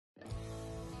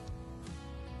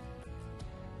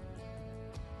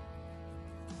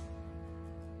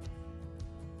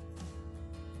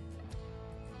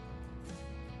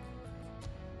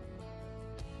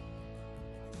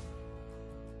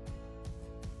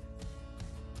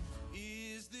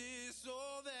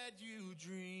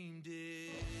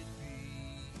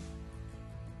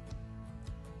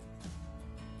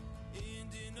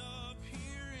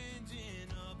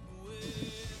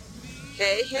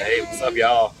Hey, Hey, what's up, hey.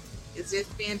 y'all? It's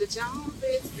just being the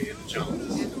Joneses. Being the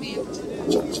Jones. Just being the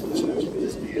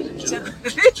Just being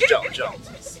the Joneses.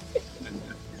 Jones.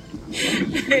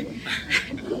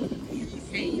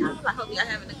 Hey, y'all. I hope y'all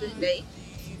having a good day.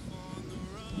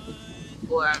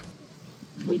 Or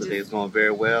we The day's just, going very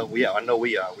well. I know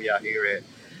we are. We out here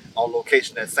on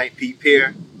location at St. Pete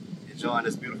Pier, enjoying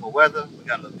this beautiful weather. We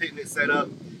got a little picnic set up.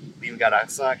 We even got our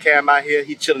son Cam out here.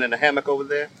 He chilling in the hammock over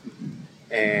there,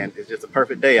 and it's just a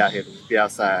perfect day out here to just be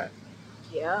outside.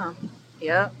 yeah.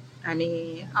 Yep. I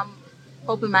mean, I'm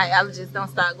hoping my allergies don't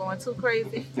start going too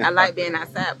crazy. I like being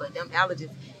outside, but them allergies,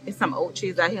 it's some oak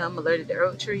trees out here. I'm allergic to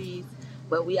oak trees,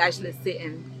 but we actually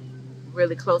sitting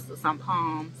really close to some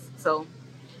palms. So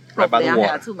Right by hopefully the I don't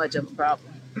water. have too much of a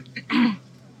problem.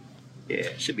 Yeah,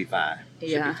 should be fine. Should be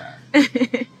Yeah.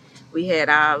 fine. We had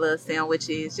our little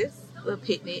sandwiches, just a little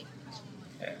picnic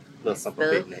Yeah, little simple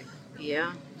stuff. picnic.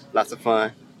 Yeah. Lots of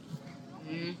fun.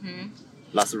 hmm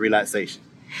Lots of relaxation.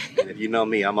 And if you know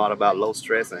me, I'm all about low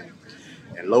stress and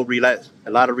a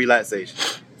lot of relaxation.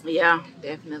 Yeah,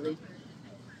 definitely.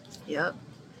 Yep.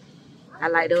 I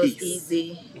like those Peace.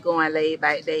 easy going laid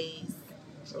back days.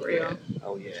 For Yeah. real.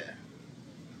 Oh yeah.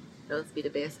 Those be the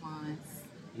best ones.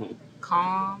 Mhm.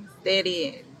 Calm, steady,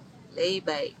 and laid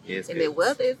back. Yes, And the it's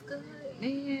weather is good.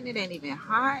 Man, it ain't even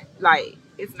hot. Like,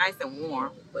 it's nice and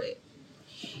warm. But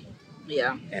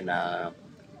yeah. and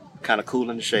kind of cool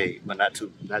in the shade, but not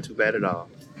too bad at all.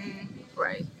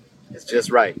 Right. It's just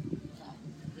right.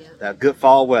 Yep. That good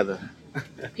fall weather.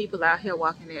 People out here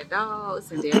walking their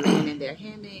dogs and they're laying in their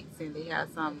hammocks and they have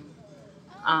some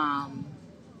um,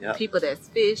 Yep. people that's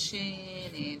fishing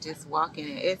and just walking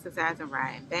and exercising,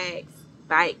 riding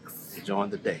bikes. Enjoying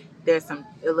the day. There's a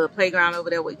little playground over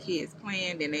there with kids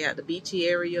playing. Then they have the beachy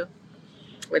area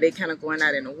where they kind of going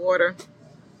out in the water.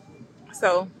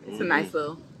 So it's a nice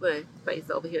little place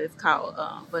over here. It's called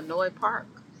Vanoy Park,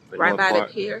 right North by the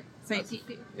Park. pier, St. Pete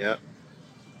Pier. Yep.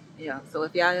 Yeah. So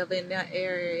if y'all ever in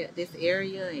this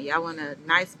area, and y'all want a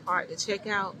nice park to check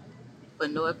out,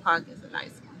 Vanoy Park is a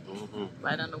nice one,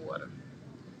 right on the water.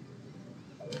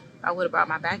 I would have brought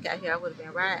my bike out here. I would have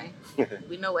been riding.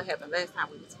 We know what happened last time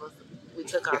we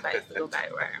took our bikes to go back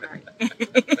riding, right?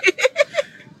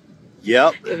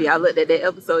 Yep. If y'all looked at that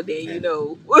episode, then you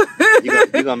know. You're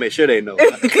gonna make sure they know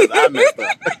because I messed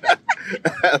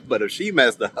up. But if she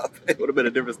messed up, it would have been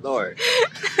a different story.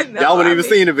 No, Y'all wouldn't even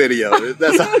seen the video.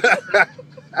 That's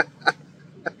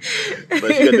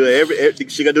but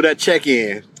she gonna do that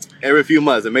check-in every few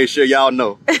months and make sure y'all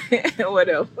know.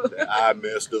 Whatever. I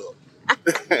messed up.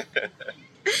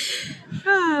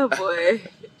 Oh boy,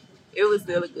 it was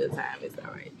still a good time. It's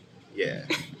all right. Yeah.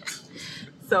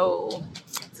 So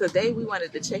today we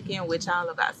wanted to check in with y'all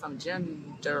about some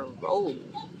gender roles.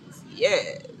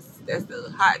 Yes, that's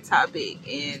the hot topic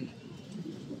in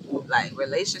like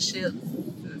relationships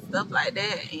and stuff like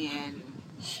that. And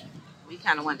we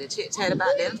kind of wanted to chit chat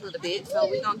about that a little bit. So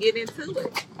we're gonna get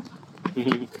into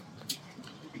it.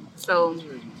 So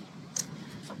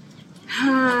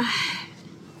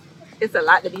it's a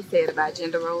lot to be said about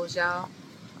gender roles, y'all.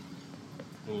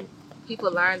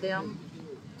 People learn them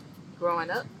growing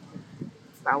up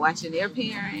by watching their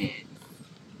parents,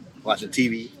 Watching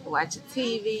TV.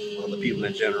 Other people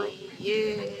in general.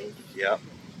 Yes. Yep.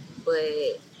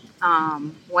 But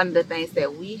one of the things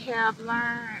that we have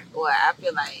learned, or I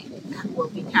feel like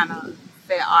what we kind of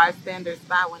set our standards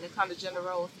by when it comes to gender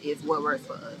roles, is what works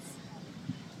for us.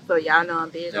 So y'all know I'm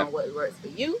big on what works for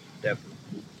you. Definitely.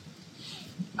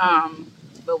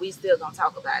 But we still gonna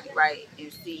talk about it, right?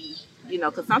 And see,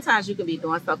 because sometimes you can be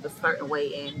doing stuff a certain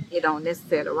way and it don't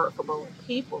necessarily work for both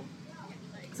people.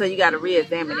 So you got to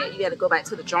re-examine it. You got to go back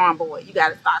to the drawing board. You got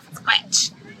to start from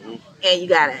scratch. And you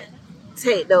got to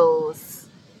take those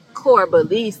core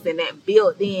beliefs and that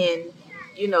built-in,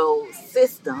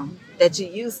 system that you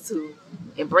used to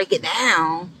and break it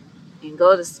down and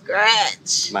go to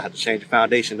scratch. You might have to change the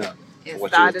foundation up. And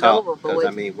what start you it taught, over.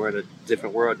 because we're in a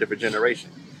different world, different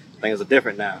generation. Things are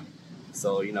different now.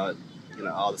 So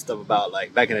all the stuff about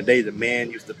like back in the day, the man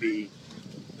used to be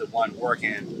the one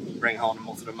working, bring home the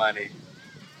most of the money,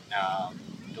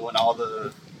 doing all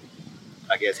the,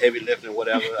 I guess, heavy lifting,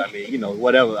 whatever.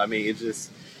 Whatever. It's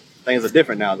just things are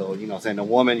different now, though. Saying the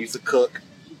woman used to cook.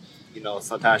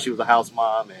 Sometimes she was a house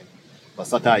mom, but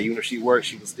sometimes even if she worked,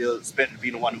 she was still expected to be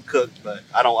the one who cooked. But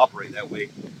I don't operate that way.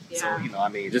 Yeah.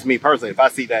 So just me personally, if I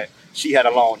see that she had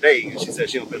a long day and she said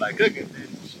she don't feel like cooking, then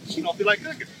she don't feel like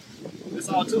cooking. It's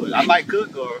all to it. I might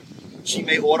cook, or she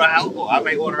may order out, or I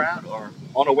may order out, or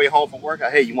on the way home from work,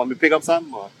 hey, you want me to pick up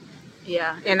something? Or,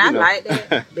 yeah, and I like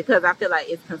that because I feel like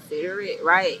it's considerate,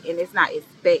 right? And it's not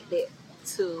expected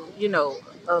to,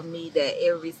 of me that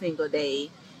every single day,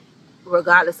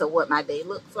 regardless of what my day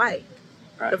looks like.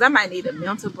 Right. Because I might need a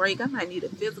mental break, I might need a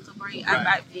physical break, I Right.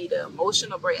 might need an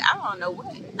emotional break. I don't know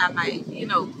what. I might,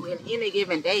 in any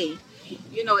given day,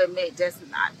 it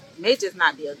may just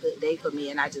not be a good day for me,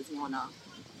 and I just wanna,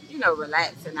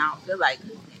 relax, and I don't feel like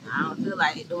cooking. I don't feel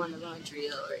like doing the laundry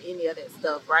or any of that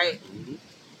stuff, right? Mhm.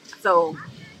 So,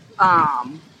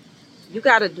 you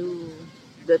gotta do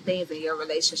the things in your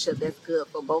relationship that's good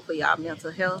for both of y'all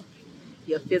mental health,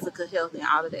 your physical health, and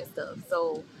all of that stuff.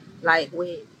 So, like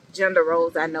with gender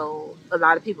roles, I know a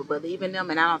lot of people believe in them,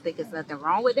 and I don't think there's nothing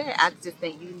wrong with that. I just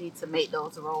think you need to make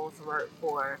those roles work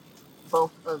for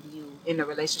both of you in the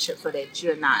relationship so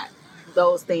that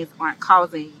those things aren't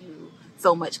causing you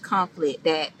so much conflict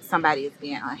that somebody is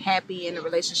being unhappy in the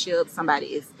relationship, somebody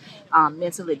is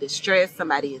mentally distressed,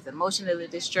 somebody is emotionally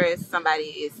distressed, somebody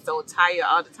is so tired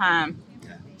all the time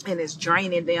and it's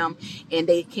draining them and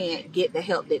they can't get the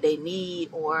help that they need,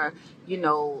 or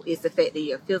it's affecting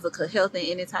your physical health in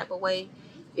any type of way.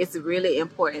 It's really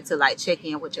important to like check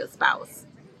in with your spouse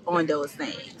on those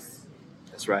things.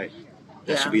 That's right.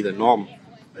 That should Yeah. be the normal.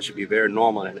 That should be very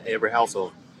normal in every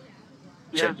household.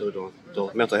 Yeah. Check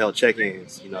those mental health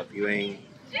check-ins. If you ain't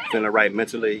feeling right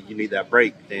mentally, you need that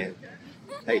break. Then,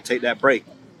 hey, take that break.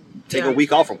 Take a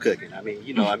week off from cooking.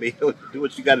 Do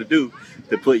what you got to do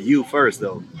to put you first,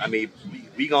 though.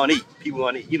 We gonna eat. People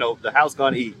gonna eat. The house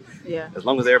gonna eat. Yeah. As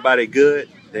long as everybody good,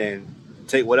 then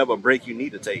take whatever break you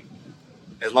need to take.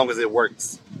 As long as it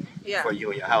works Yeah. for you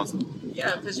and your house.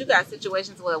 Yeah, because you got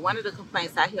situations where one of the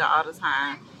complaints I hear all the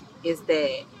time is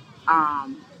that,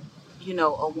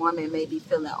 a woman may be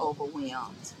feeling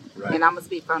overwhelmed. Right. And I'm going to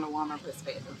speak from a woman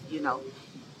perspective,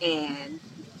 and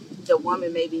the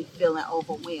woman may be feeling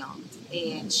overwhelmed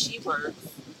and she works,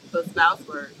 her spouse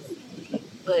works,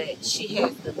 but she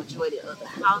has the majority of the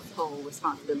household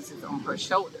responsibilities on her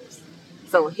shoulders.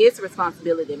 So his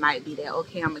responsibility might be that,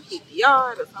 okay, I'm going to keep the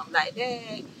yard or something like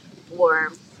that,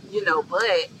 or,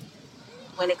 but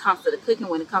when it comes to the cooking,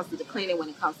 when it comes to the cleaning, when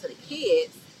it comes to the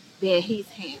kids, then he's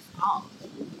hands off.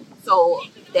 So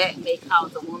that may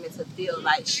cause a woman to feel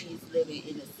like she's living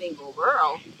in a single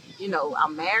world.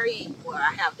 I'm married, or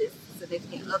I have this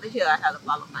significant other here, I have to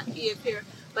follow my kids here,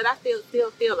 but I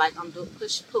still feel like I'm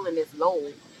pulling this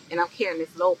load, and I'm carrying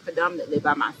this load predominantly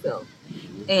by myself.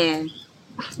 And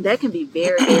that can be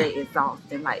very, very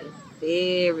exhausting, like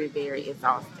very, very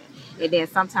exhausting. And then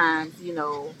sometimes,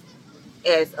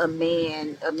 as a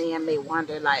man may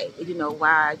wonder, like,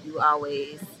 why you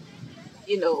always,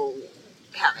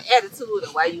 have an attitude, or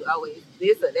why you always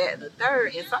this or that and the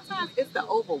third. And sometimes it's the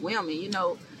overwhelming,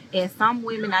 And some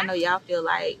women, I know y'all feel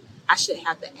like I shouldn't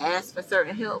have to ask for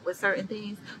certain help with certain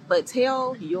things, but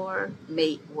tell your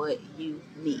mate what you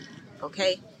need,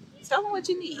 okay? Tell him what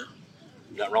you need.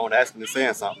 Nothing wrong with asking and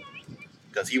saying something,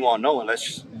 because he won't know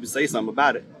unless you say something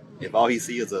about it. If all he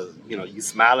sees is you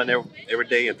smiling every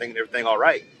day and thinking everything all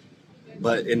right,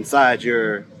 but inside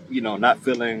you're not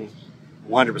feeling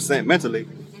 100% mentally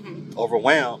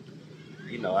overwhelmed.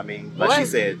 Like she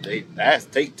said, they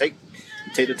take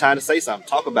the time to say something,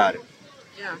 talk about it.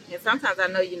 Yeah, and sometimes I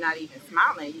know you're not even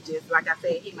smiling. You just, like I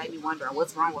said, he may be wondering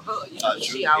what's wrong with her.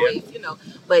 She always,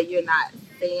 but you're not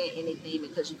saying anything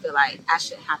because you feel like I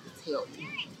shouldn't have to tell you.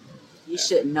 You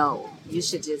should know. You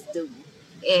should just do. And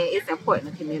it's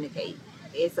important to communicate.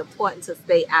 It's important to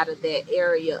stay out of that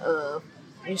area of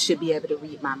you should be able to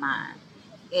read my mind.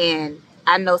 And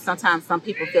I know sometimes some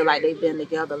people feel like they've been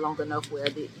together long enough where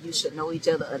you should know each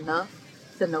other enough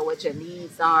to know what your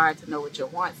needs are, to know what your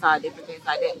wants are, different things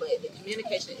like that. But the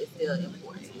communication is still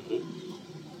important.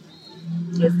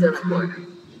 It's still important.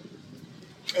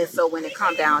 And so when it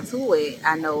comes down to it,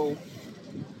 I know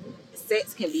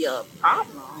sex can be a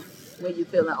problem when you're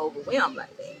feeling overwhelmed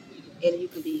like that. And you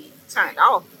can be turned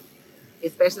off,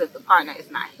 especially if the partner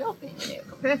is not helping in that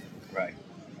capacity. Right.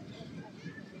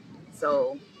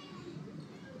 So,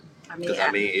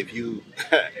 Because if you,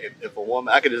 if a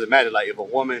woman, I could just imagine, like, if a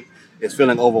woman is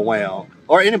feeling overwhelmed,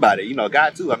 or anybody, a guy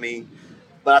too.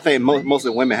 But I think most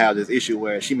of the women have this issue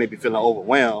where she may be feeling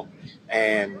overwhelmed,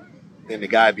 and then the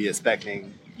guy be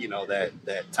expecting,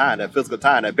 that time, that physical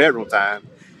time, that bedroom time,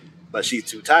 but she's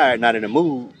too tired, not in the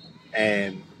mood,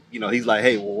 and he's like,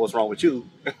 hey, well, what's wrong with you?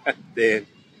 Then,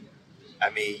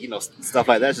 stuff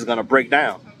like that's just gonna break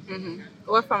down. Mm-hmm.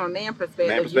 Or from a man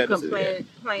perspective, you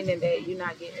complaining that you're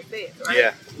not getting sex, right?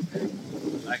 Yeah.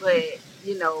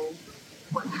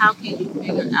 But how can you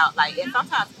figure out, like, and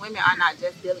sometimes women are not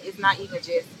just dealing, it's not even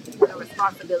just the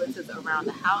responsibilities around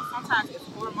the house. Sometimes it's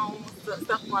hormones,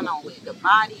 stuff going on with the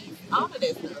body, all of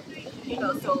that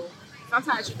stuff. So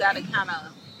sometimes you gotta kind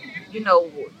of you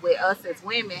know, with us as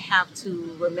women, have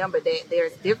to remember that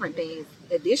there's different things,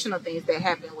 additional things that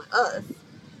happen with us,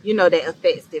 you know, that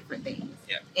affects different things.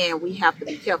 Yeah. And we have to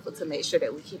be careful to make sure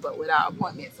that we keep up with our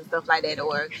appointments and stuff like that,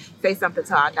 or say something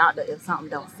to our doctor if something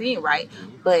don't seem right,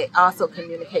 but also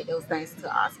communicate those things to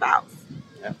our spouse.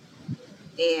 Yeah.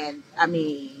 And I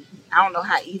mean, I don't know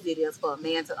how easy it is for a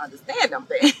man to understand them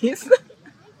things.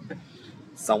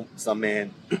 Some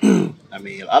men, I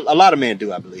mean, a lot of men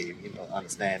do, I believe, you know,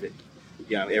 understand it.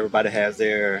 You know, everybody has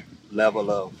their level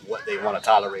of what they want to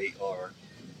tolerate, or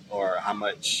how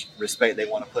much respect they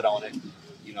want to put on it.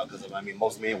 You know, because I mean,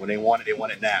 most men, when they want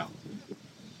it now,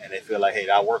 and they feel like, hey,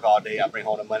 I work all day, I bring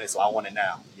home the money, so I want it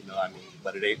now. You know what I mean?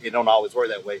 But it don't always work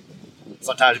that way.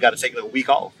 Sometimes you got to take a week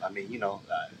off. I mean, you know,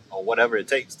 or whatever it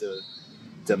takes to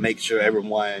make sure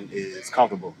everyone is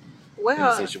comfortable in the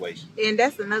Well, situation. and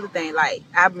that's another thing, like,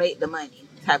 I make the money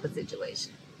type of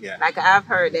situation. Yeah. Like, I've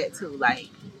heard that too. Like,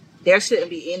 there shouldn't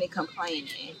be any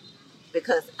complaining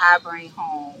because I bring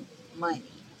home money,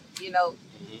 you know?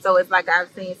 Mhm. So it's like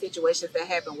I've seen situations that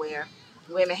happen where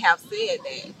women have said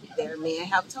that their men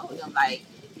have told them, like,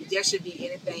 there should be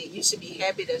anything, you should be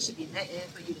happy, there should be nothing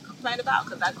for you to complain about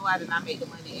because I go out and I make the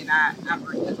money and I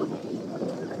bring it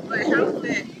home. But how is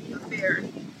that fair?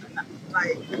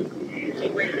 Like,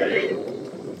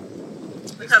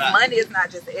 because money is not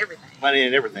just everything. Money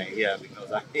and everything, yeah.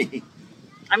 Because I mean,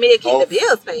 It keep Both. the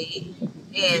bills paid and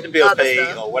keep the bills other paid,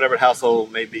 stuff. or whatever the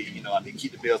household may be. You know, I mean,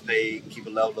 keep the bills paid, keep a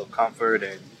level of comfort,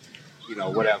 and you know,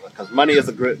 whatever. Because money is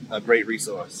a great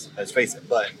resource. Let's face it,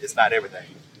 but it's not everything.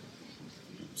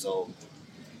 So,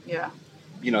 Yeah.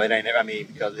 you know, it ain't. I mean,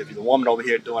 because if the woman over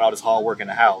here doing all this hard work in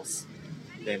the house,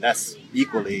 then that's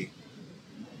equally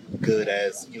good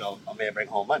as, you know, a man bring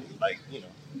home money. Like, you know,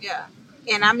 Yeah.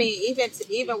 And I mean,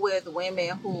 even with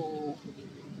women who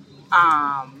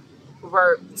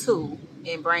work too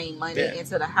and bring money Yeah.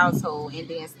 into the household and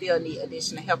then still need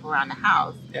additional help around the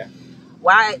house. Yeah.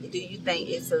 Why do you think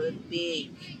it's a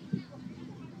big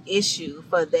issue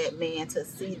for that man to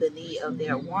see the need of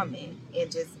their woman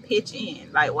and just pitch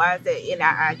in? Like, why is that? And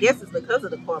I guess it's because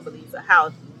of the core beliefs of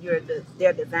how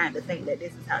they're designed to think that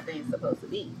this is how things are supposed to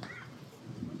be.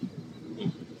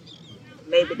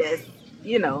 Maybe that's,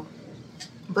 you know,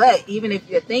 but even if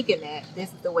you're thinking that this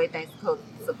is the way things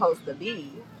supposed to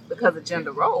be because of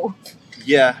gender role.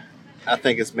 yeah, I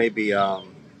think it's maybe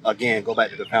again, go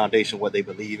back to the foundation, what they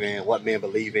believe in, what men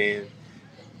believe in,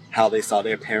 how they saw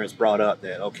their parents brought up.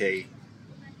 That okay,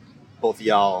 both of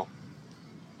y'all,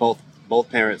 both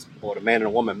parents, or the man and the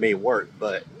woman may work,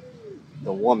 but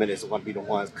the woman is going to be the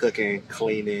ones cooking,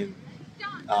 cleaning,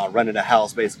 running the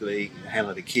house, basically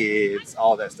handling the kids,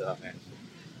 all that stuff. And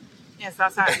And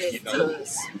sometimes you it's know,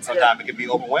 sometimes it can be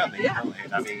overwhelming. Yeah. You know?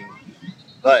 And I mean,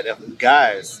 but if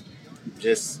guys,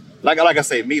 just like I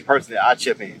say, me personally, I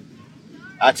chip in.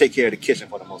 I take care of the kitchen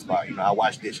for the most part. You know, I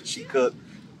wash dishes. She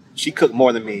cook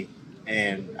more than me,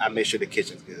 and I make sure the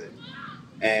kitchen's good.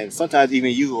 And sometimes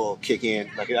even you will kick in.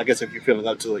 Like, I guess if you're feeling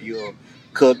up to it, you'll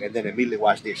cook and then immediately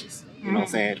wash dishes. You know what I'm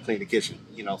saying? Clean the kitchen.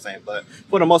 You know what I'm saying? But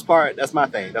for the most part, that's my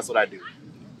thing. That's what I do.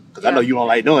 Because I know you don't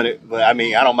like doing it, but I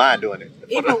mean, I don't mind doing it.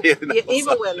 Even, You know, even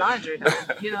so- with laundry, though,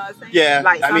 you know what I'm saying? Yeah,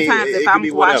 Like, I mean, sometimes it if could I'm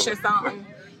be whatever. washing something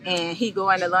and he go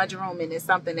in the laundry room and it's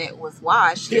something that was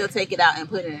washed, he'll take it out and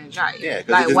put it in the dryer. Yeah,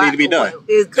 'cause it just need to be done.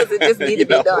 Because it just need to You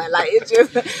be know? done. Like, it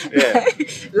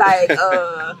just, like,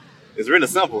 It's really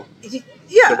simple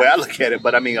yeah. the way I look at it.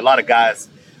 But I mean, a lot of guys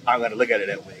aren't going to look at it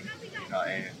that way. You know,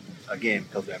 and again,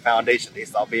 because of their foundation, they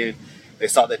saw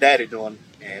their daddy doing,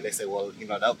 and they say, well, you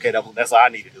know, okay, that's all I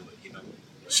need to do it. You know,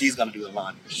 she's going to do the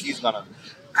laundry. She's going to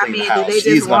I clean mean, the house. do they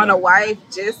She's just want gonna- a wife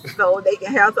just so they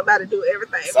can have somebody do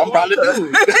everything? Some for probably them?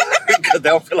 do because they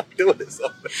don't feel like doing it. So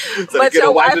they But get a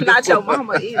your wife to do not it. your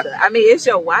mama either. I mean, it's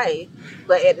your wife,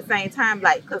 but at the same time,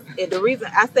 like, because the reason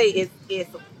I say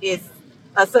it's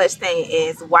a such thing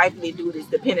as wifely duties,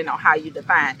 depending on how you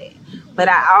define it. But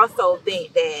I also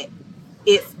think that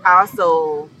it's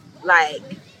also like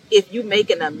if you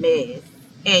making a mess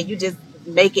and you just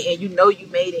make it and you know you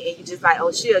made it and you just like,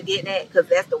 oh, she'll get that because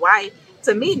that's the wife.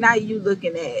 To me, now you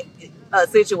looking at a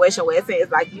situation where it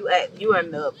seems like you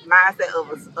in the mindset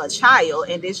of a child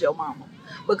and this your mama.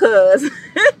 Because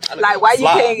like, why you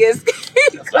can't get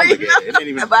That's what I look at it. It ain't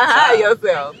even behind a child.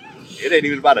 yourself? It ain't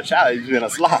even about a child. You're being a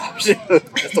slob.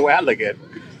 That's the way I look at it.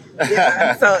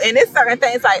 Yeah. So, and it's certain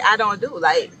things like I don't do.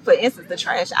 Like, for instance, the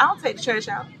trash. I don't take the trash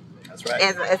out. That's right.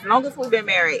 As long as we've been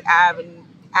married, I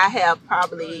have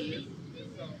probably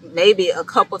maybe a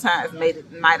couple times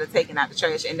might have taken out the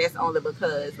trash, and that's only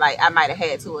because like I might have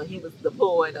had to, or he was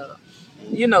deployed, or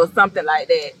you know, something like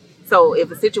that. So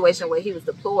if a situation where he was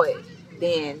deployed,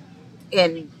 then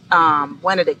and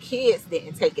one of the kids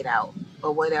didn't take it out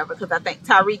or whatever. Because I think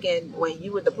Tyreek and when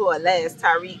you were deployed last,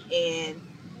 Tyreek and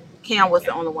Cam was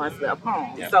the only ones left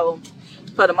home. Yeah. So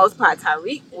for the most part,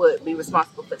 Tyreek would be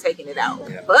responsible for taking it out.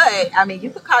 Yeah. But I mean, you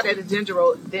could call that a gender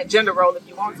role if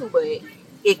you want to. But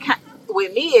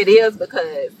with me, it is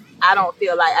because I don't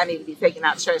feel like I need to be taking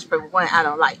out the trash. For one, I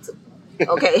don't like to.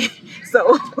 Okay,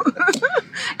 so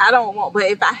I don't want. But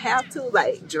if I have to,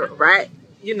 like, right,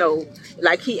 you know,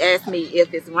 like he asked me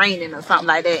if it's raining or something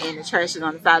like that, and the trash is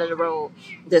on the side of the road,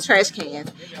 the trash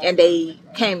cans, and they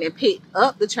came and picked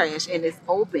up the trash and it's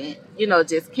open, you know,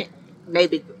 just can't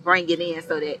maybe bring it in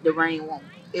so that the rain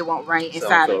won't rain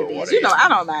inside of the bins. You know, I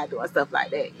don't mind doing stuff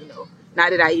like that. You know, not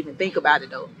that I even think about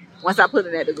it though. Once I put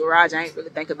it at the garage, I ain't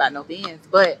really think about no bins.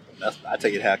 But I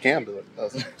take it how Cam do it.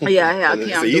 Yeah, I have Cam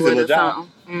it's an do easy it little or job.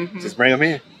 something. Mm-hmm. Just bring them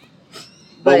in.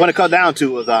 But when it comes down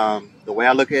to is the way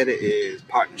I look at it is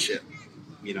partnership.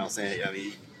 You know what I'm saying? I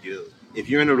mean, if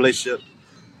you're in a relationship,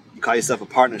 you call yourself a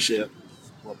partnership.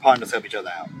 Well, partners help each other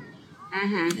out.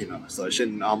 Mm-hmm. You know, so it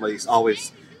shouldn't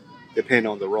always depend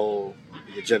on the role,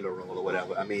 your gender role or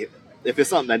whatever. I mean, if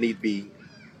it's something that needs to be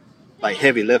like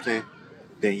heavy lifting,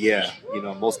 then yeah, you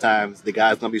know, most times the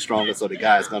guy's gonna be stronger, so the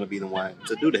guy's gonna be the one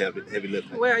to do the heavy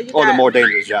lifting, or the more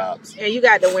dangerous jobs. And you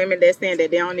got the women that saying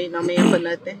that they don't need no man for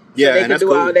nothing. Yeah, so they and can do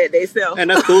cool. all that themselves. And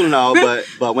that's cool and all,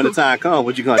 but when the time comes,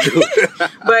 what you gonna do?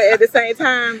 But at the same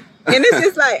time, and it's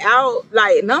just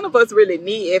like none of us really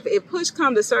need. If push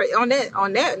come to shove, on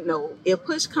that note, if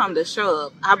push come to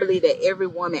shove, I believe that every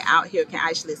woman out here can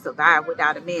actually survive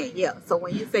without a man. Yeah. So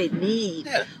when you say need,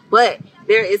 Yeah. but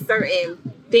there is certain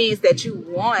things that you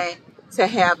want to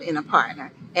have in a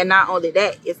partner, and not only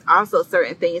that, it's also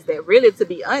certain things that really, to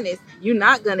be honest, you're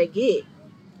not gonna get.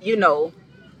 You know,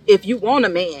 if you want a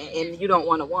man and you don't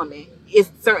want a woman, it's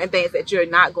certain things that you're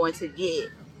not going to get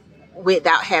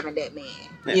without having that man.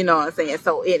 Yeah. You know what I'm saying?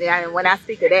 So and when I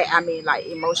speak of that, I mean like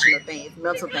emotional things,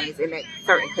 mental things, and that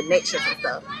certain connections and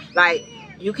stuff. Like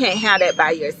you can't have that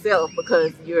by yourself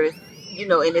because you're, you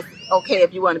know, and it's okay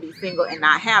if you want to be single and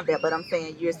not have that. But I'm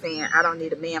saying, you're saying I don't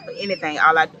need a man for anything.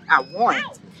 All I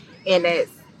want, and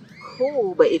that's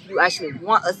cool. But if you actually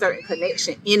want a certain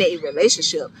connection in a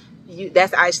relationship,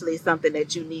 that's actually something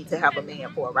that you need to have a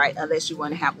man for, right? Unless you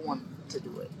want to have a woman to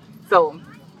do it. So,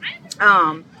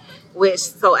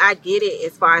 so I get it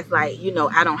as far as like, you know,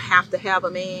 I don't have to have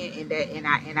a man,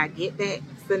 and I get that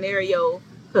scenario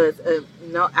because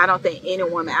no, I don't think any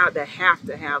woman out there have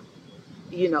to,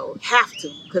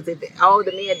 because if all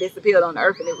the men disappeared on the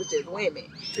earth and it was just women,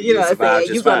 you know what I'm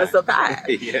saying, you're gonna survive.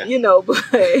 Yeah. You know, but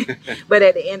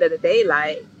at the end of the day,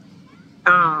 like,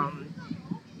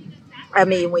 I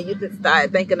mean, when you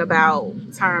start thinking about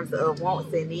terms of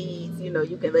wants and needs, you know,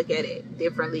 you can look at it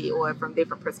differently or from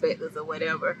different perspectives or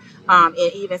whatever. And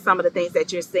even some of the things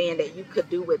that you're saying that you could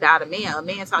do without a man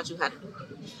taught you how to do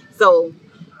it. So,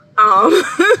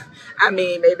 I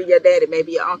mean, maybe your daddy,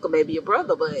 maybe your uncle, maybe your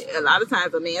brother, but a lot of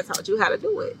times a man taught you how to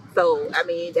do it. So, I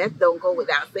mean, that don't go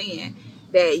without saying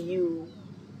that you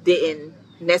didn't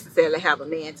necessarily have a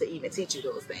man to even teach you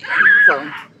those things.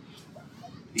 So,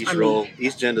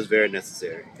 each gender is very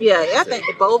necessary. Yeah, I think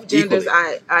both genders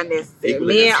are necessary.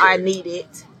 Equally Men necessary. are needed.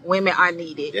 Women are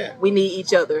needed. Yeah. We need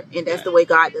each other, and that's the way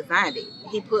God designed it.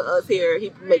 He put us here. He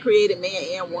created man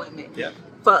and woman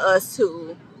for us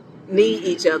to need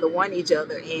each other, want each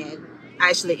other, and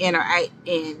actually interact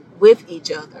with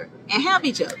each other and have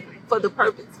each other for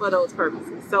those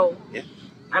purposes. So,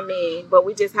 I mean, but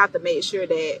we just have to make sure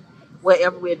that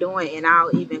whatever we're doing, and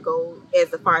I'll even go as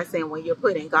far as saying when you're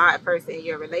putting God first in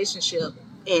your relationship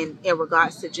in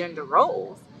regards to gender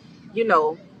roles, you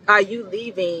know, are you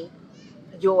leaving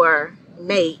your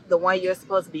mate, the one you're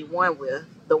supposed to be one with,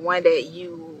 the one that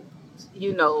you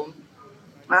know,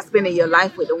 are spending your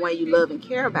life with, the one you love and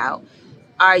care about,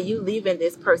 are you leaving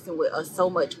this person with so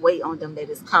much weight on them that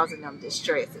it's causing them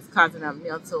distress, it's causing them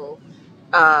mental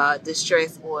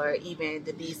distress, or even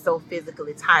to be so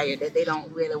physically tired that they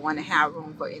don't really want to have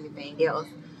room for anything else?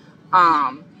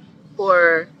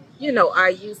 Or, you know, are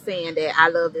you saying that I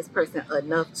love this person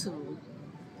enough to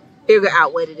figure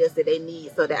out what it is that they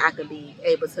need so that I can be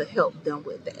able to help them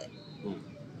with that?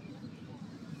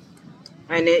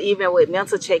 And then even with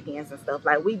mental check-ins and stuff,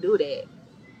 like we do that.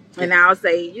 And I'll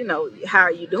say, you know, how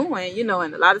are you doing? You know,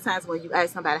 and a lot of times when you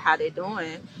ask somebody how they're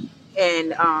doing,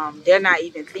 and they're not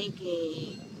even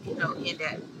thinking, you know, in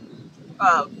that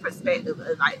perspective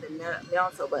of like the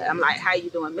mental, but I'm like, how you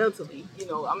doing mentally? You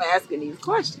know, I'm asking these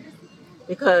questions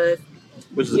because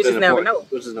you just never know.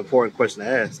 Which is an important question to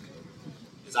ask.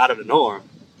 It's out of the norm.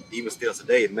 Even still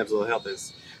today, mental health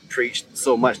is preached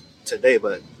so much today,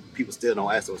 but people still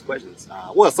don't ask those questions.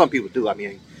 Well, some people do. I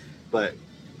mean, but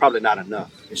probably not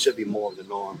enough. It should be more of the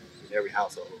norm in every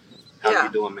household. How Yeah.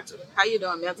 you doing mentally? How you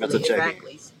doing mentally? Mental check-ins.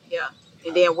 Exactly. Yeah.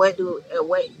 And then what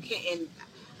can, and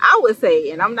I would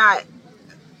say, and I'm not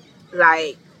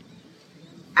like,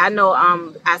 I know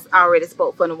I already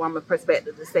spoke from the woman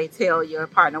perspective to say tell your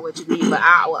partner what you need, but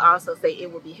I would also say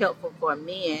it would be helpful for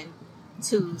men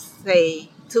to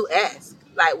ask,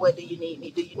 like, what do you need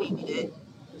me? Do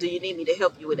you need me to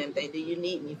help you with anything? Do you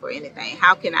need me for anything?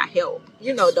 How can I help?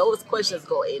 You know, those questions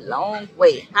go a long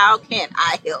way. How can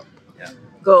I help? Yeah.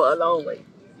 Go a long way.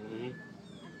 Mm-hmm.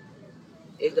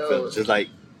 It So goes. just like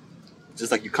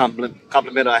you compliment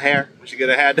her hair when she get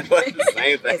her hair done.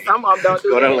 Same thing. And some of them don't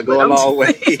do that. Go a long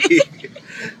way.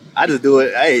 I just do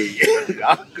it. Hey,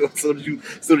 as soon as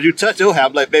you touch your hair,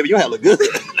 I'm like, baby, your hair look good.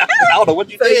 I don't know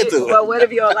what you did to it. Well, what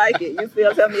if you don't like it? You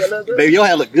still tell me a little good. Baby, your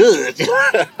hair look good.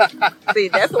 See,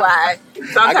 that's why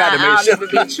sometimes I don't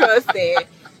even be trusting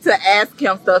to ask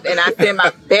him stuff, and I send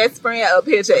my best friend a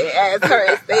picture and ask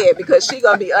her instead because she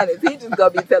gonna be honest. He just gonna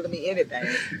be telling me anything.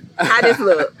 How this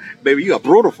look? Baby, you are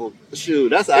beautiful. Shoot,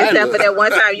 that's how I Except look. for that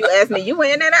one time you asked me, you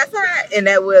wearing that outside? And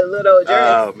that with a little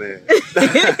dress. Oh, man.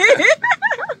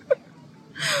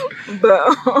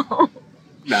 But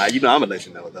Nah, you know I'm gonna let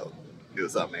you know, though. Do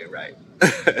something ain't right.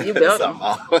 You built something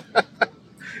off.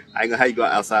 I ain't gonna have you go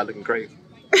outside looking crazy.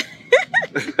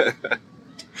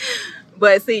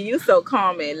 But see, you so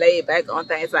calm and laid back on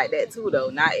things like that too, though.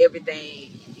 Not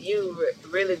everything. You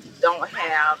really don't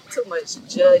have too much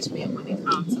judgment when it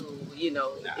comes to, you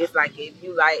know. Nah. It's like if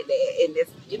you like that and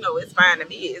it's, you know, it's fine to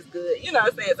me. It's good. You know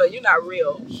what I'm saying? So you're not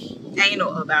real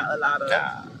anal about a lot of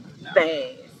Nah,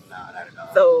 things. not at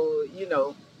all. So, you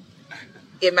know,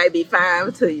 it might be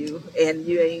fine to you and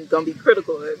you ain't gonna be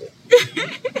critical of it.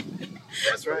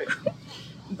 That's right.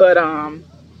 But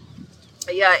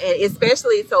yeah, and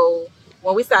especially so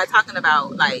when we start talking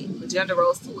about like gender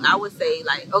roles too, I would say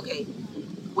like, okay,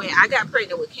 when I got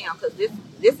pregnant with Cam, because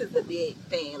this is a big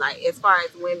thing, like as far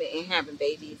as women and having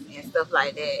babies and stuff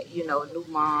like that, you know, new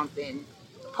moms and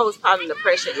postpartum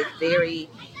depression is very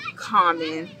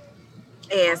common,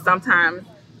 and sometimes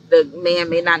the man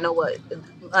may not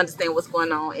understand what's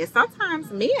going on, and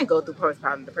sometimes men go through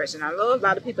postpartum depression. I know a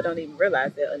lot of people don't even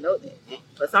realize that or know that,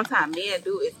 but sometimes men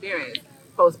do experience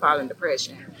postpartum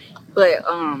depression. But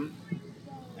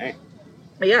Hey.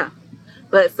 yeah.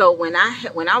 But so when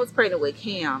I was pregnant with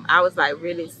Cam, I was like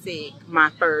really sick my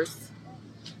first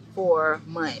 4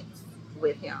 months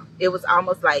with him. It was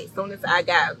almost like as soon as I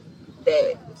got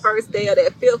that first day of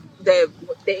that fifth, that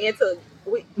into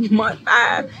month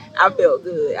 5, I felt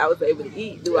good. I was able to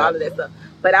eat, do all of that stuff.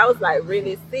 But I was like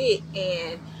really sick,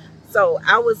 and so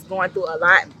I was going through a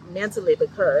lot mentally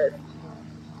because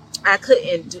I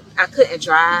couldn't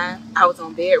drive. I was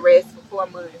on bed rest for 4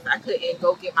 months. I couldn't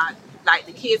go get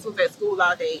the kids was at school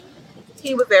all day.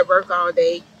 He was at work all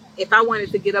day. If I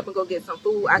wanted to get up and go get some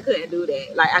food, I couldn't do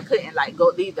that. Like I couldn't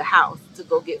go leave the house to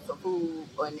go get some food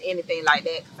or anything like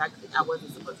that because I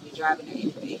wasn't supposed to be driving or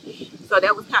anything. So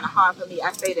that was kind of hard for me.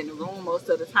 I stayed in the room most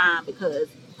of the time because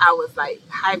I was like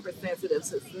hypersensitive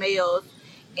to smells,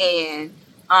 and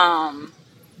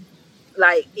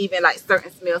even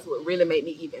certain smells would really make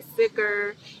me even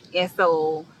sicker. And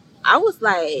so I was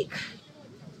like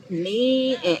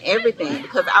mean and everything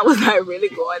because I was like really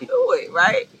going through it,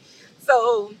 right?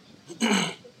 So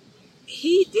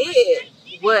he did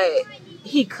what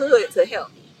he could to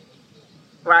help me,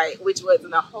 right? Which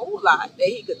wasn't a whole lot that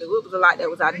he could do. It was a lot that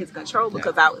was out of his control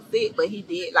because I was sick, but he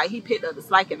did, he picked up the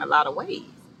slack in a lot of ways.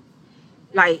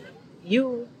 Like,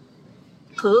 you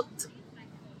cooked,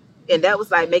 and that was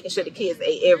like making sure the kids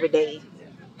ate every day,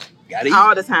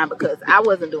 all the time, because I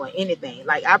wasn't doing anything.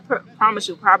 Like, I promise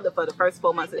you, probably for the first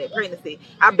 4 months of that pregnancy,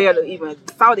 I barely even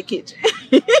saw the kitchen.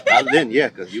 I didn't,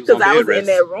 because you was on bed I was rest. in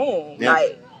that room,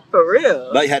 like, for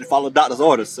real. But you had to follow the doctor's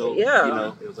orders, so Yeah. you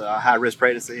know it was a high risk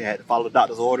pregnancy. You had to follow the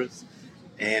doctor's orders,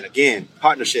 and again,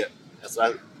 partnership. That's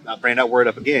why I bring that word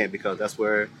up again, because that's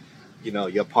where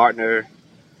your partner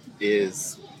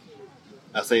is.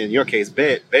 I say in your case,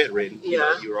 bedridden.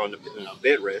 Yeah. You were on the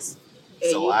bed rest.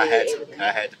 And So he I did everything.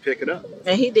 had to pick it up.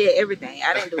 And he did everything.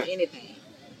 I didn't do anything.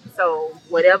 So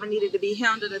whatever needed to be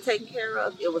handled or taken care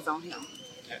of, it was on him.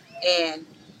 And,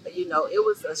 it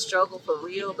was a struggle for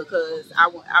real because I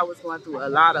was going through a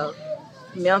lot of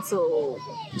mental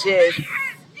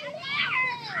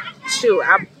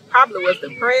I probably was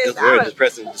depressed. It was very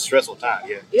depressing, stressful time,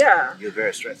 Yeah. It was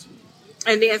very stressful.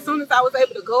 And then as soon as I was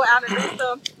able to go out and do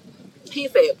stuff, he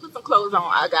said, put some clothes on.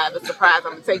 I got a surprise.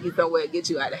 I'm going to take you somewhere and get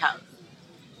you out of the house.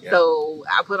 Yeah. So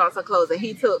I put on some clothes, and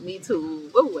he took me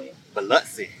to,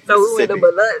 Biloxi. So we went to Mississippi.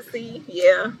 Biloxi,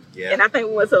 yeah. Yeah. And I think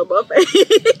we went to a buffet.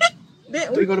 Didn't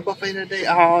Did we we? go to buffet that day?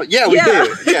 Oh, yeah, we Yeah.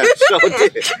 did. Yeah, sure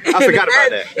did. I forgot about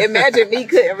that. Imagine me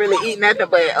couldn't really eat nothing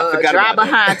but forgot dry about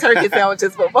that. behind turkey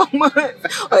sandwiches for 4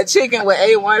 months, or chicken with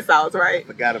A1 sauce, right?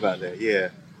 Forgot about that. Yeah,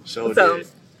 sure So- did.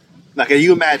 Now, can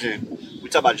you imagine? We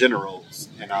talk about gender roles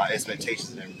and our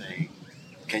expectations and everything.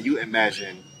 Can you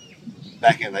imagine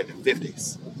back in like the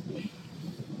 50s?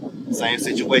 Same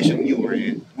situation we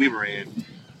were in.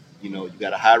 You know, you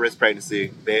got a high risk pregnancy,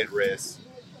 bed rest,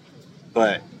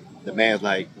 but the man's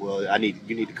like, "Well,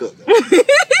 you need to cook."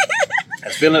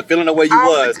 That's feeling the way you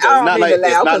was. 'Cause I don't need to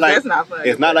laugh, 'cause that's not funny.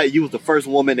 it's not like you was the first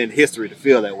woman in history to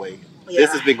feel that way. Yeah.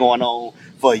 This has been going on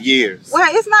for years. Well,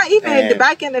 it's not even And-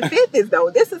 back in the 50s though.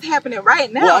 This is happening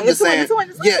right now. Well, I'm in just saying,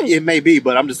 2023. yeah, it may be,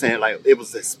 but I'm just saying, like, it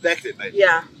was expected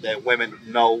Yeah. that women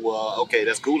know, okay,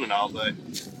 that's cool and all, but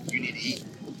you need to eat.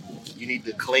 You need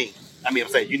to clean. I'm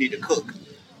saying, you need to cook.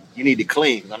 You need to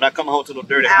clean. I'm not coming home to no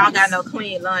dirty I house. don't got no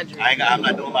clean laundry. I'm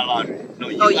not doing my laundry. No,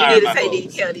 you Oh, you iron need to my take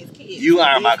clothes. care of these kids. You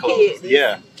iron These my clothes. kids, these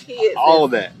Yeah. kids All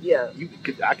of that. Yeah.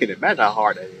 I can imagine how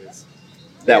hard that is.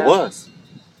 That Yeah. was.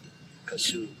 Because,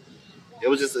 shoot, it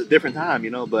was just a different time, you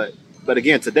know, but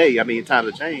again, today, times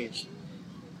have changed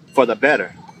for the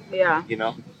better. Yeah. You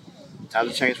know, times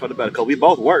have changed for the better because we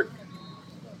both work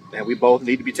and we both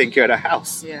need to be taking care of the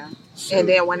house. Yeah. Shoot. And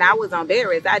then when I was on bed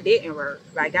rest, I didn't work.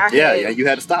 Like I had, you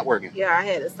had to stop working. yeah, I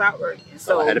had to stop working.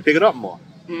 So I had to pick it up more.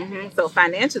 So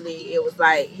financially, it was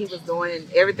like he was doing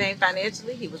everything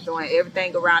financially. He was doing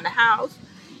everything around the house,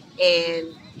 and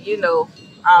you know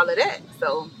all of that.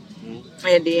 So,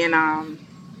 and then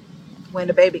when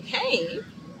the baby came,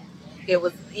 it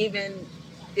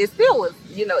still was.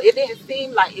 You know, it didn't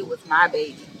seem like it was my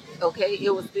baby. Okay, it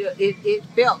was still. It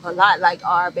felt a lot like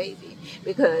our baby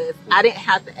because I didn't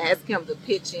have to ask him to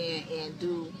pitch in and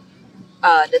do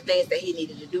the things that he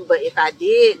needed to do. But if I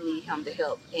did need him to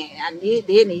help, and I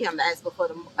did need him to ask for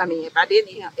the, if I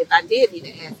did need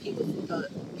to ask, he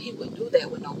would do that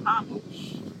with no problem.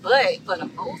 But for the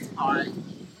most part,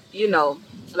 you know,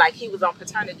 like he was on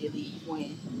paternity leave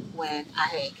when I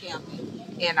had Campbell,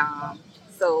 and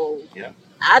so Yeah.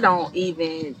 I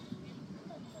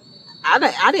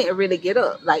didn't really get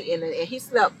up and he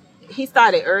slept. He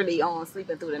started early on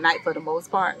sleeping through the night for the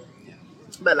most part.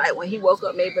 But like when he woke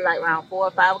up maybe like around 4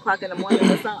 or 5 o'clock in the morning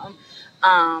or something,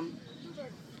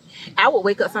 I would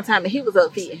wake up sometime and he was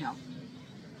up feeding him.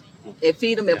 And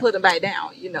feed him and put him back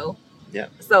down, you know. Yeah.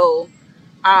 So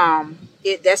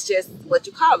that's just what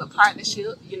you call a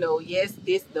partnership. You know, yes,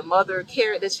 the mother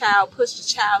carried the child, pushed the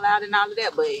child out and all of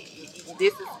that, but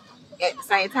this is at the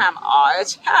same time our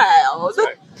child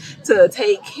Right. to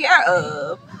take care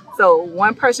of. So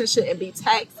one person shouldn't be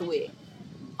taxed with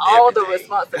all the Everything.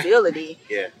 responsibility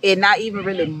Yeah. and not even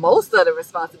really most of the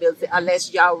responsibility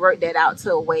unless y'all work that out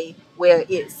to a way where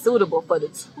it's suitable for the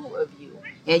two of you.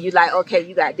 And you like, okay,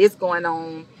 you got this going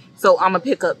on, so I'm going to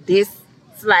pick up this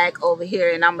slack over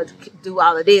here and I'm going to do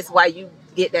all of this while you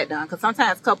get that done. Because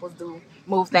sometimes couples do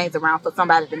move things around for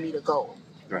somebody to meet a goal.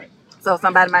 Right. So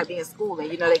somebody might be in school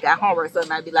and, you know, they got homework, so it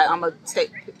might be like, I'm going to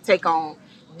take on,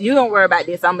 you don't worry about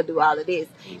this, I'm going to do all of this.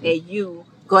 And you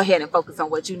go ahead and focus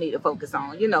on what you need to focus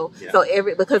on, you know. Yeah. So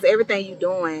because everything you're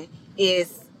doing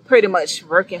is pretty much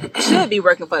should be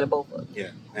working for the both of you. Yeah.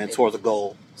 And towards a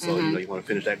goal. So, Mhm. you know, you want to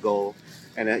finish that goal.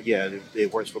 And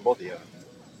it works for both of you.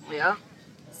 Yeah.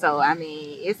 So,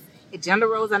 gender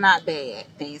roles are not bad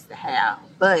things to have,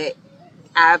 but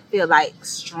I feel like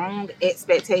strong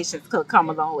expectations could come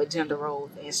along with gender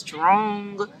roles and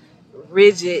strong,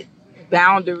 rigid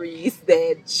boundaries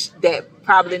that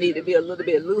probably need to be a little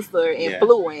bit looser and Yeah.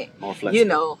 fluent. More flexible. You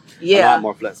know, A yeah. lot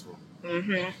more flexible.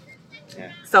 Mm-hmm.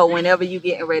 Yeah. So whenever you're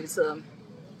getting ready to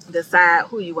decide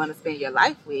who you want to spend your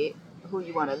life with, who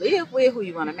you want to live with, who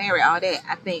you want to marry, all that,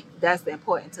 I think that's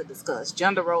important to discuss.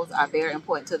 Gender roles are very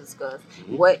important to discuss.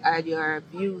 Mhm. What are your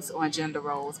views on gender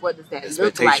roles? What does that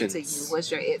look like to you? Expectations. What's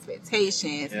your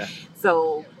expectations? Yeah.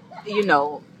 So,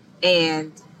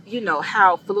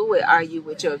 how fluid are you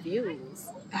with your views?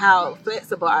 How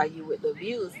flexible are you with the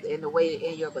views and the way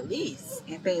in your beliefs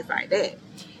and things like that?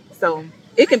 So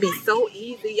it can be so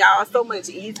easy, y'all, so much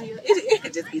easier. It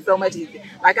can just be so much easier.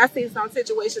 Like I see some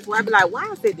situations where I be like, why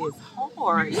is it this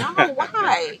hard? Y'all,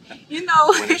 why? You know,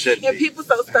 When it shouldn't and be. people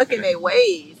so stuck in their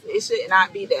ways. It should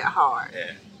not be that hard.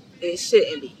 Yeah. It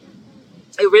shouldn't be.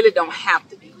 It really don't have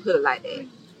to be. Put it like that.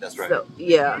 That's right. So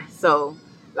yeah. So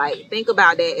like think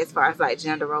about that as far as like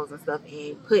gender roles and stuff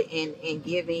and put in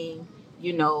giving,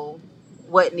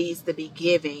 what needs to be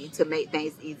given to make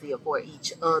things easier for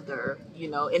each other, you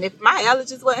know. And if my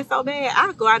allergies wasn't so bad,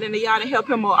 I'd go out in the yard and help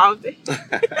him more often.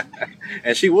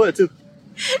 And she would too.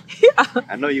 Yeah.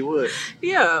 I know you would.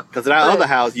 Yeah. Because in our other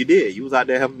house, you did. You was out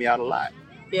there helping me out a lot.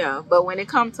 Yeah, but when it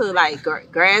comes to like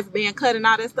grass being cut and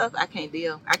all that stuff, I can't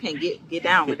deal. I can't get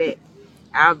down with that.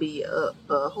 I'll be a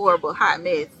horrible hot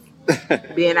mess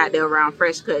being out there around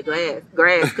fresh cut grass.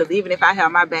 Because even if I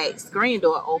have my back screen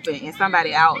door open and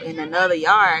somebody out in another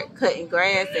yard cutting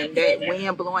grass and that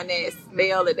wind blowing that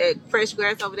smell of that fresh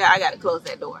grass over there, I got to close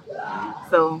that door.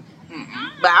 So,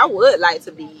 but I would like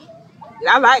to be.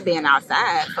 I like being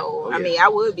outside, so I mean, I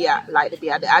would like to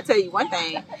be out there. I tell you one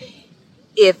thing.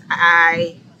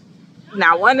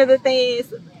 Now one of the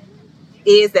things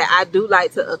is that I do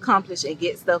like to accomplish and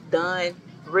get stuff done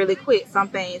really quick. Some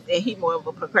things, and he more of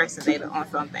a procrastinator on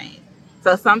some things.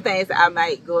 So some things I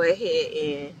might go ahead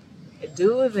and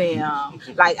do them.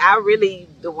 Like I really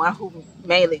the one who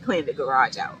mainly cleaned the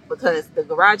garage out because the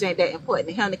garage ain't that important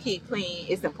to him to keep clean.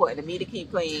 It's important to me to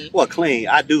keep clean. Well, clean,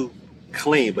 I do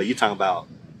clean, but you talking about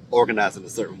organizing a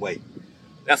certain way.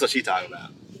 That's what she talking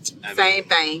about. Same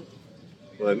thing.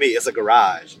 Well, me, it's a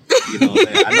garage. You know what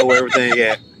I'm saying? I know where everything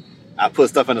at. I put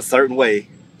stuff in a certain way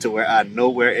to where I know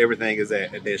where everything is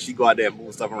at. And then she go out there and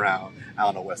move stuff around. I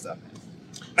don't know where stuff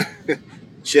is.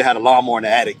 She had a lawnmower in the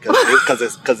attic because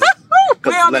it's less clutter.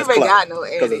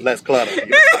 Because it's less clutter. You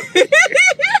know?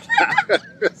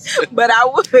 But I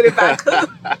would if I could.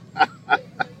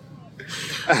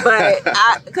 But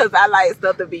because I like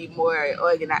stuff to be more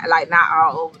organized, like not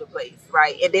all over the place,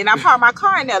 right? And then I park my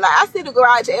car in there. Like I see the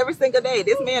garage every single day.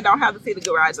 This man don't have to see the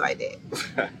garage like that.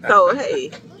 So hey,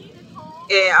 and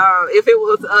if it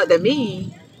was up to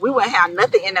me, we wouldn't have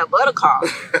nothing in there but a car.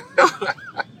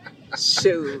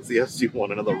 Shoot. See, if you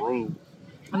want another room.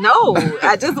 No,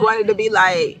 I just wanted to be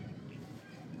like.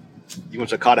 You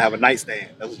want your car to have a nightstand.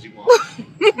 That's what you want.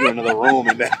 You want another room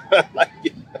in there.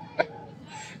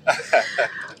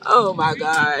 Oh my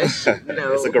gosh.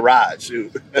 No. It's a garage,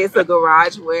 shoot. It's a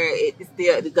garage where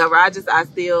the garages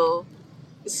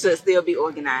should still be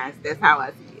organized. That's how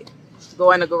I see it.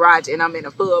 Go in the garage and I'm in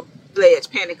a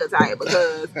full-fledged panic attack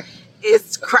because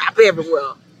it's crap everywhere.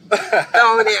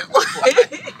 On it.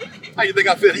 How you think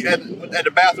I feel at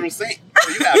the bathroom sink?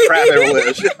 You got crap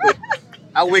everywhere.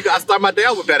 I start my day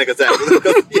out with panic attack.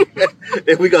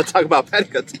 If we gonna talk about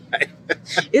panic attack,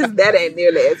 that ain't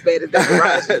nearly as bad as the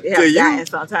garage. It has gotten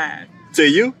sometimes. To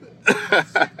you?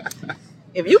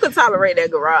 If you can tolerate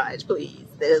that garage, please.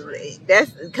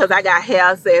 That's because I got hair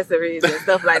accessories and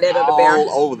stuff like that all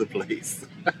over the place.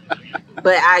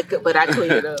 But I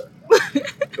clean it up.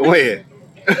 When?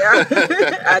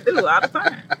 I do all the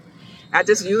time. I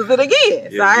just use it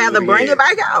again, so I have to bring it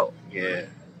back out. Yeah.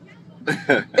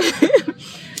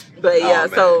 But yeah,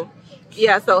 so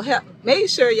help, make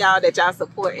sure y'all that y'all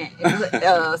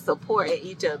supporting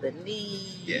each other's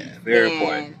needs. Yeah, very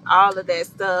important. All of that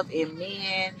stuff. And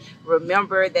men,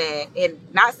 remember that. And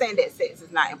not saying that sex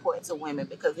is not important to women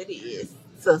because it is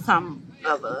to some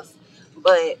of us.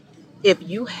 But if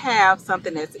you have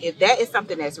something if that is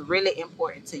something that's really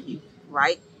important to you,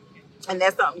 right? And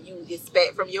that's something you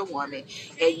expect from your woman,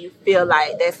 and you feel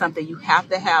like that's something you have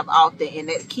to have often, and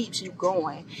that keeps you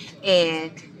going,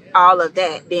 and all of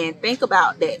that, then think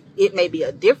about that it may be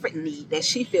a different need that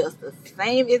she feels the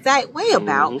same exact way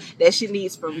about that she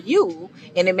needs from you,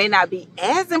 and it may not be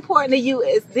as important to you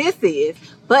as this is,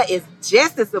 but it's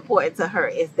just as important to her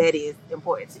as that is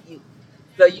important to you.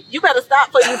 So you better stop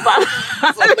for you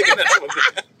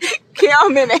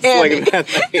Kim in the hand.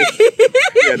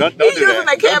 Yeah, don't do that.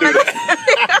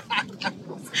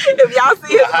 If y'all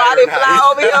see his body fly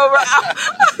over here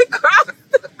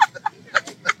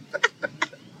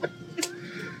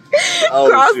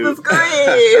across the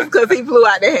screen because he flew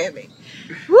out the hammock.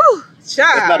 Woo,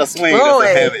 child. It's not a swing, it's a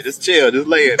hammock. Just chill, just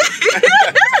lay in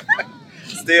it.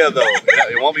 Still though,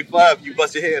 it won't be fun if you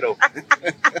bust your head open.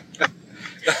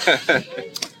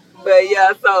 But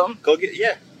yeah, so go get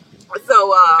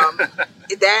So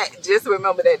that just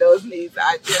remember that those needs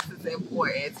are just as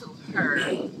important to her,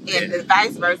 and the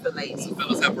vice versa, ladies. So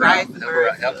fellas,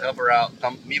 help her out.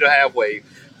 Come meet her halfway.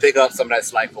 Pick up some of that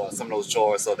slack for some of those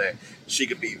chores so that she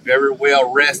could be very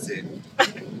well rested,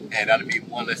 and that'll be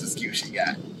one less excuse she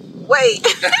got. Wait.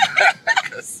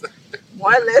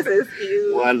 One less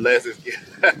excuse. One less excuse.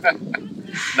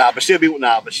 But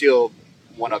she'll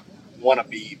wanna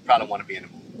be in the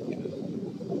mood.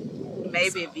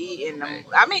 Maybe be in the mood.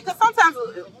 I mean, because sometimes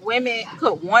women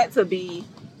could want to be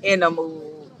in the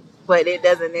mood, but it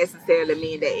doesn't necessarily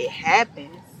mean that it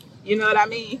happens. You know what I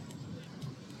mean?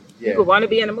 Yeah. You could want to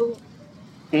be in the mood.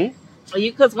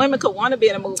 Because women could want to be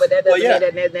in a mood, but that doesn't Well, yeah.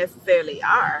 mean that they necessarily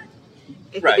are.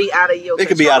 It could Right. be out of your It control.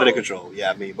 could be out of their control.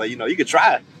 Yeah, I mean, but you could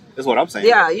try. That's what I'm saying.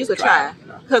 Yeah, you Just could try. You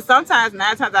know? Because sometimes,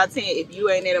 9 times out of 10, if you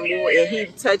ain't in a mood and he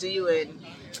touching you and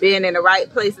being in the right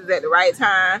places at the right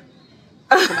time,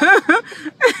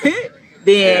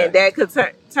 then that could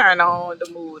turn on the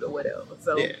mood or whatever.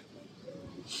 So,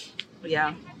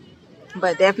 yeah.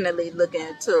 But definitely looking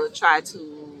to try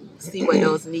to see what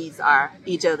those needs are,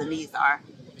 each other's needs are,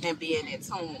 and being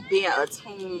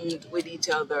attuned with each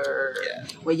other. Yeah.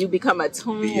 When you become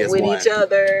attuned Be as with one. each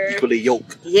other, Equally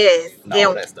yoked. yes, And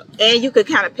all that stuff. and you could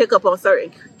kind of pick up on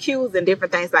certain cues and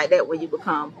different things like that when you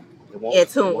become in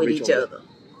tune with each other.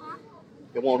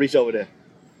 It won't reach over there.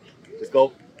 Just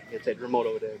go and take the remote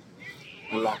over there.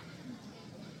 Unlock.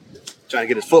 Trying to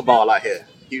get his football out here.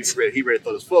 He ready to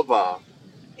throw his football.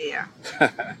 Yeah.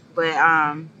 But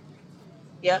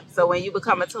yeah. So when you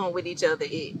become attuned with each other,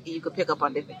 you could pick up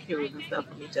on different cues and stuff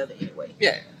from each other anyway.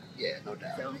 Yeah, no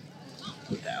doubt. So,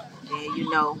 No doubt.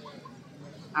 and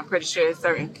I'm pretty sure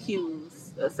certain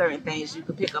cues or certain things you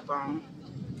could pick up on.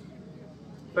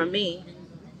 For me,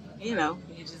 you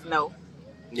just know.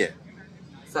 Yeah.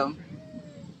 So,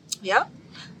 yep.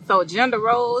 So gender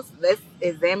roles, let's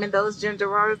examine those gender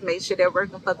roles. Make sure they're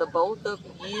working for the both of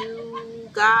you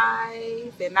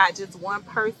guys and not just one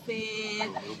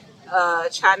person.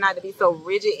 Try not to be so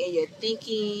rigid in your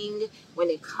thinking when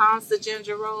it comes to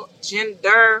gender roles,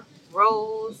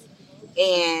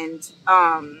 and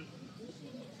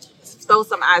throw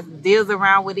some ideas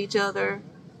around with each other,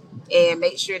 and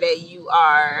make sure that you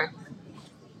are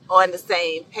on the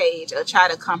same page, or try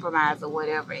to compromise or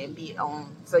whatever, and be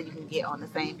on so you can get on the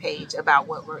same page about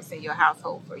what works in your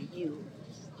household for you,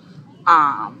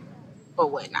 or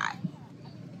whatnot.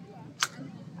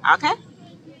 Okay.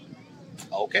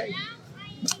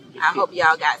 I hope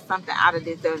y'all got something out of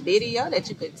this video that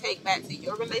you could take back to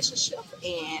your relationship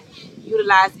and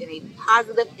utilize in a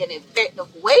positive and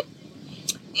effective way.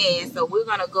 And so we're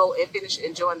gonna go and finish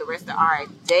enjoying the rest of our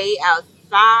day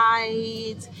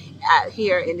outside out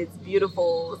here in this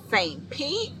beautiful St.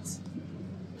 Pete.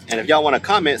 And if y'all want to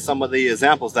comment some of the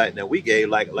examples that we gave,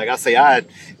 like I say, I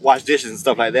wash dishes and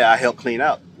stuff like that. I help clean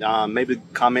up. Maybe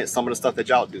comment some of the stuff that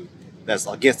y'all do that's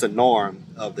against the norm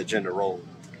of the gender role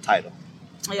title.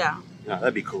 Yeah.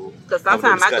 That'd be cool. Because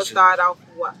sometimes I could start off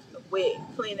with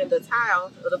cleaning the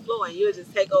tiles of the floor, and you'll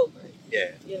just take over.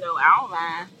 Yeah. I don't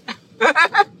mind.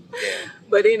 Yeah.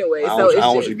 But anyway, I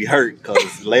don't want you to be hurt,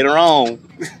 because later on,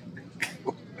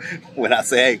 when I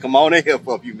say, hey, come on in here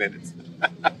for a few minutes.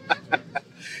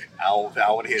 I don't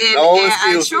want to hear no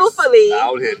excuses. Truthfully,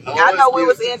 I know we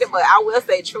was ending, but I will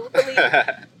say truthfully,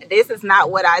 this is not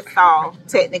what I saw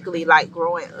technically like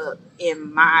growing up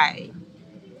in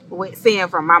seeing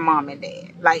from my mom and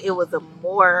dad. Like, it was a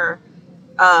more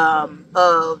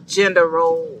of gender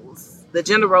roles. The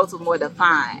gender roles were more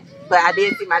defined. But I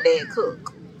did see my dad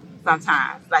cook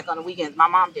sometimes, like on the weekends. My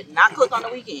mom did not cook on the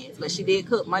weekends, but she did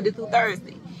cook Monday through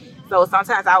Thursday. So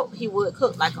sometimes he would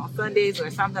cook like on Sundays or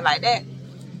something like that.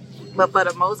 But for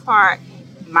the most part,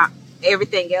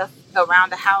 everything else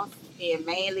around the house, and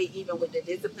mainly even with the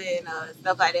discipline,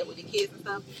 stuff like that with the kids and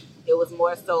stuff, it was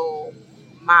more so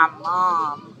my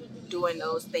mom doing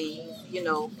those things,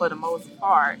 for the most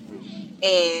part.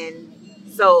 And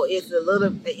so it's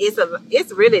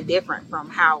really different from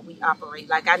how we operate.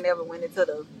 Like, I never went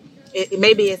into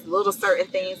maybe it's little certain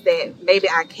things that maybe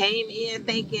I came in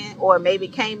thinking, or maybe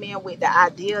came in with the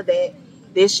idea that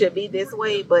this should be this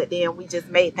way, but then we just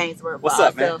made things work for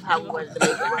ourselves how we wanted to make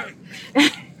it work.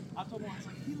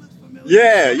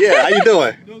 Yeah. How you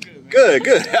doing? Good.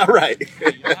 All right.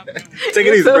 Take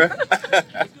it easy, bro.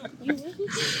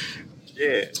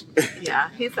 Yeah,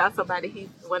 he saw somebody,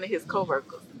 one of his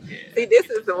coworkers. Yeah. See, this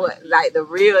is the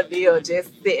real deal,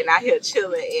 just sitting out here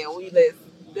chilling, and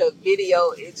the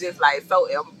video is just like so,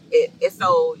 it's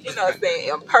so, what I'm saying,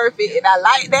 imperfect, and I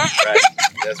like that. Right.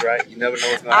 That's right. You never know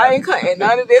what's going to happen. I ain't cutting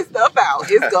none of this stuff out.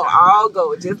 It's going to all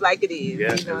go just like it is.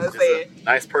 Yeah, you know what I'm saying?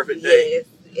 Nice, perfect day.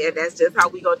 Yes, and that's just how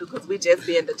we going to do, because we just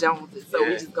being the Joneses. So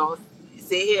we just going to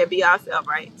sit here and be ourselves,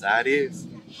 right? That's how it is.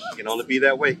 You can only be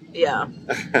that way. Yeah.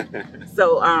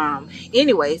 So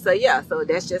anyway, so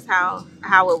that's just how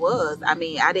it was. I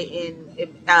mean, I didn't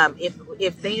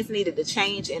if things needed to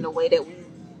change in the way that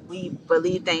we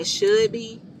believe things should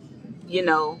be,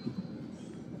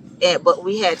 but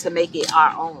we had to make it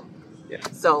our own, Yeah.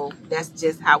 So that's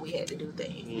just how we had to do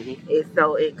things. Mm-hmm. And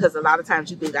so, because a lot of times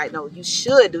you be like, no, you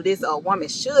should do this, or a woman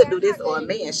should do this, or a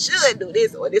man should do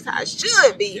this, or this how it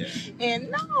should be. Yeah. And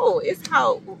no, it's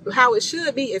how it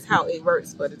should be is how it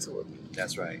works for the two of you.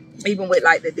 That's right. Even with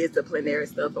like the disciplinary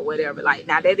stuff or whatever. Like,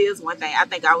 now that is one thing. I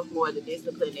think I was more the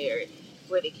disciplinary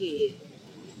with the kid.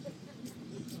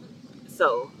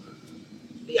 So,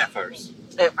 yeah. At first.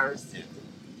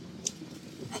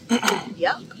 Yeah.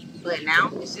 Yep. But now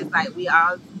it's just like we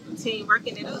all team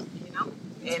working it up, you know.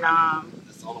 And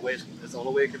That's the only way. That's the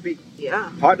only way it could be.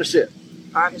 yeah, Partnership,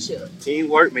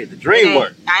 teamwork made the dream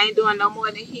work. I ain't doing no more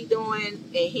than he doing,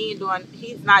 and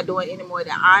he's not doing any more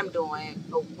than I'm doing.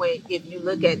 When if you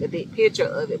look at the big picture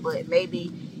of it, but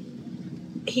maybe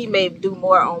he may do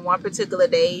more on one particular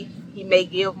day. He may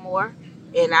give more,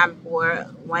 or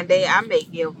one day I may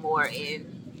give more, and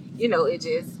you know, it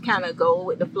just kind of go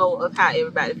with the flow of how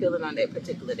everybody feeling on that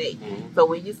particular day. Mm-hmm. So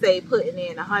when you say putting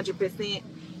in 100%,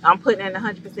 I'm putting in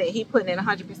 100%, he putting in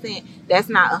 100%, that's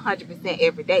not 100%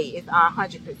 every day. It's our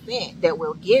 100% that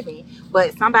we're giving,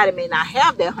 but somebody may not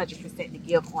have that 100% to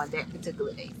give on that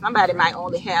particular day. Somebody might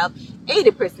only have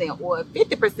 80% or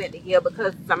 50% to give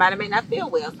because somebody may not feel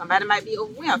well. Somebody might be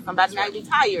overwhelmed. Somebody might be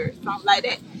tired, something like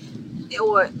that.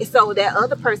 Or so that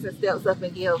other person steps up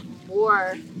and gives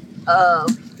more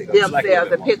of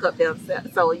themselves and pick up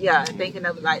themselves. So yeah, thinking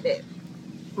of it like that.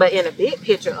 But in a big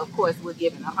picture, of course, we're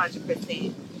giving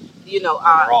 100%, you know,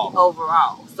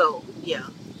 overall. So yeah,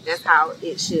 that's how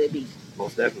it should be.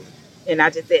 Most definitely. And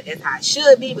I just said that's how it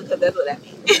should be because that's what that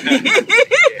means.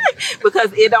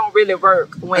 Because it don't really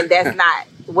work when that's not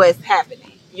what's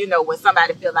happening. You know, when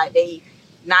somebody feel like they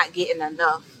not getting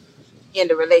enough in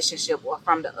the relationship or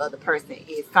from the other person,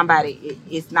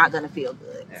 it's not gonna feel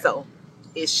good. Yeah. So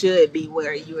it should be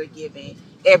where you are giving,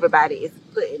 everybody is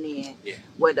putting in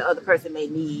what the other person may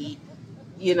need,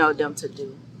 you know, them to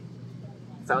do.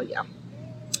 So yeah.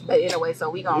 But anyway, so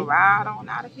we gonna ride on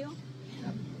out of here.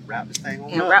 Wrap this thing on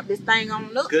and up. Wrap this thing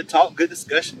on up. Good talk, good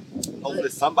discussion. Hopefully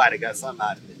somebody got something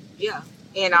out of it. Yeah.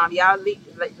 And y'all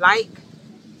like,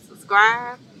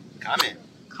 subscribe,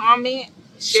 comment,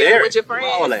 share it with your friends.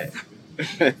 All that.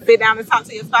 Sit down and talk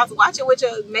to your spouse. Watch it with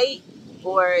your mate.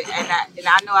 And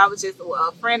I know I was just,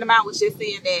 a friend of mine was just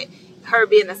saying that her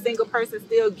being a single person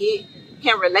still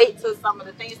can relate to some of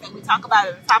the things that we talk about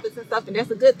and the topics and stuff, and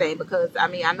that's a good thing because I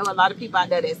mean I know a lot of people out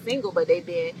there that's single but they've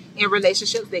been in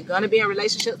relationships, they're gonna be in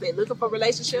relationships, they're looking for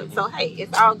relationships, so hey,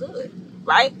 it's all good,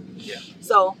 right? Yeah.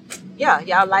 So yeah,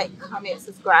 y'all like, comment,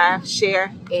 subscribe,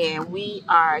 share, and we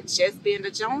are just being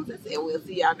the Joneses, and we'll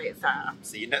see y'all next time.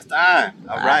 See you next time.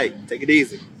 All right, take it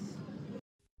easy.